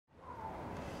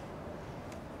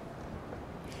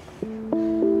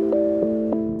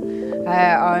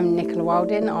I'm Nicola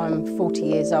Wilding, I'm 40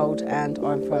 years old and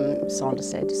I'm from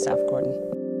Sanderstead, South Croydon.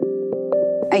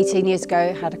 18 years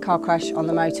ago, had a car crash on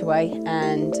the motorway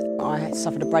and I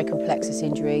suffered a brachial plexus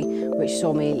injury which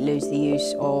saw me lose the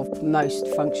use of most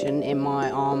function in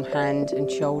my arm, hand and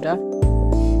shoulder.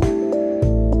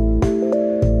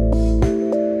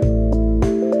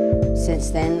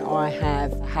 Since then I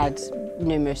have had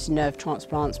numerous nerve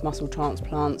transplants, muscle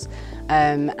transplants,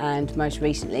 and most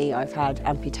recently I've had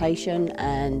amputation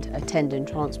and a tendon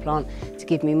transplant to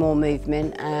give me more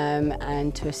movement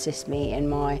and to assist me in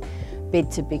my bid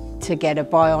to get a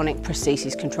bionic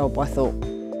prosthesis controlled by thought.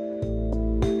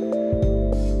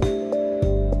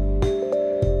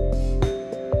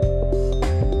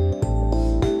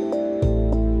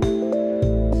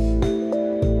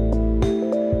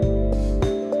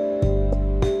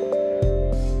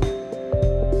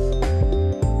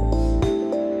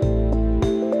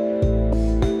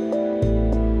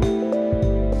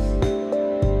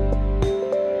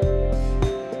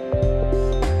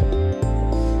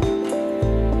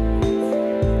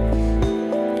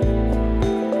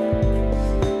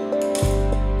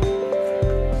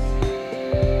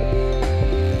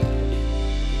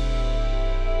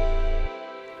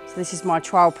 So this is my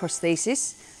trial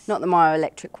prosthesis, not the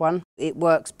myoelectric one. It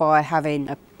works by having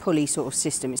a pulley sort of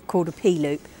system. It's called a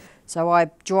P-loop. So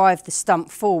I drive the stump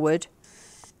forward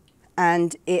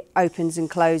and it opens and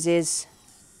closes.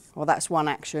 Well, that's one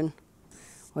action.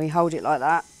 We hold it like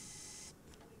that.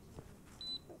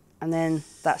 And then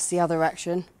that's the other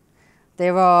action.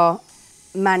 There are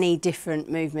many different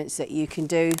movements that you can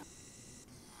do.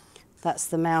 That's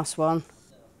the mouse one.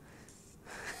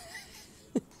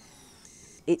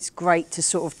 It's great to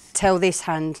sort of tell this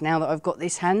hand now that I've got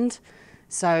this hand.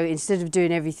 So instead of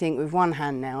doing everything with one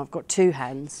hand now, I've got two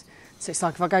hands. So it's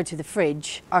like if I go to the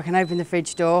fridge, I can open the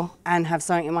fridge door and have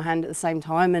something in my hand at the same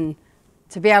time. And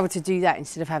to be able to do that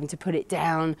instead of having to put it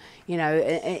down, you know,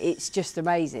 it's just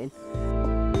amazing.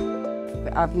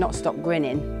 I've not stopped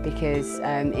grinning because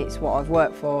it's what I've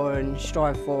worked for and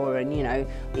strive for, and you know,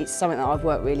 it's something that I've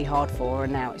worked really hard for,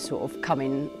 and now it's sort of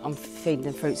coming, I'm feeding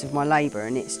the fruits of my labour,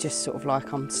 and it's just sort of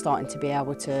like I'm starting to be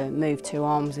able to move two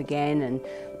arms again, and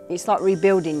it's like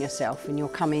rebuilding yourself and you're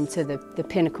coming to the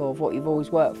pinnacle of what you've always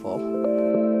worked for.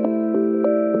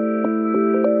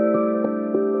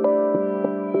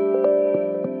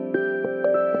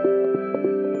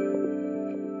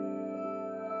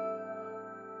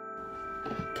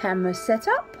 Camera set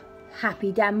up.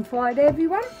 Happy damn Friday,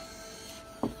 everyone.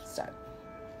 So,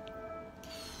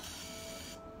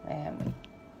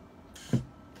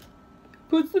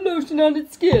 puts the lotion on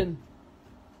its skin.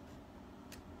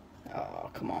 Oh,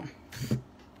 come on.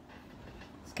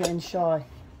 It's getting shy.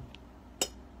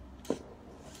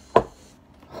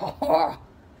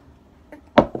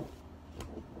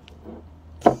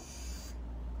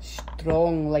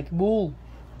 Strong like wool.